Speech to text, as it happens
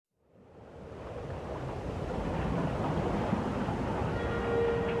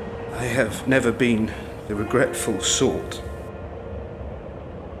I have never been the regretful sort.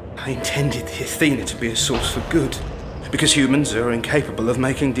 I intended the Athena to be a source for good, because humans are incapable of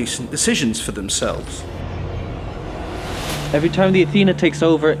making decent decisions for themselves. Every time the Athena takes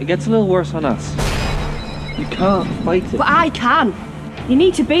over, it gets a little worse on us. You can't fight it. But I can. You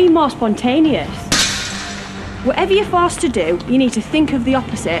need to be more spontaneous. Whatever you're forced to do, you need to think of the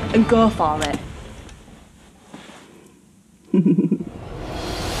opposite and go for it.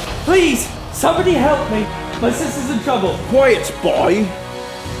 Please, somebody help me. My sister's in trouble. Quiet, boy.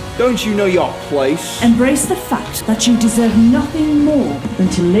 Don't you know your place? Embrace the fact that you deserve nothing more than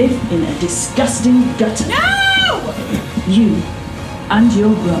to live in a disgusting gutter. No! You and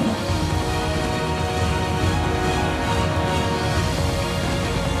your brother.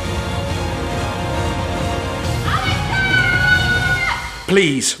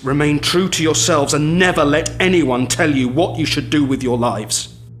 Please remain true to yourselves and never let anyone tell you what you should do with your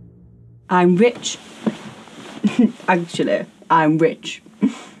lives. I'm rich. Actually, I'm rich.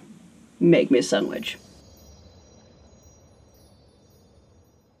 Make me a sandwich.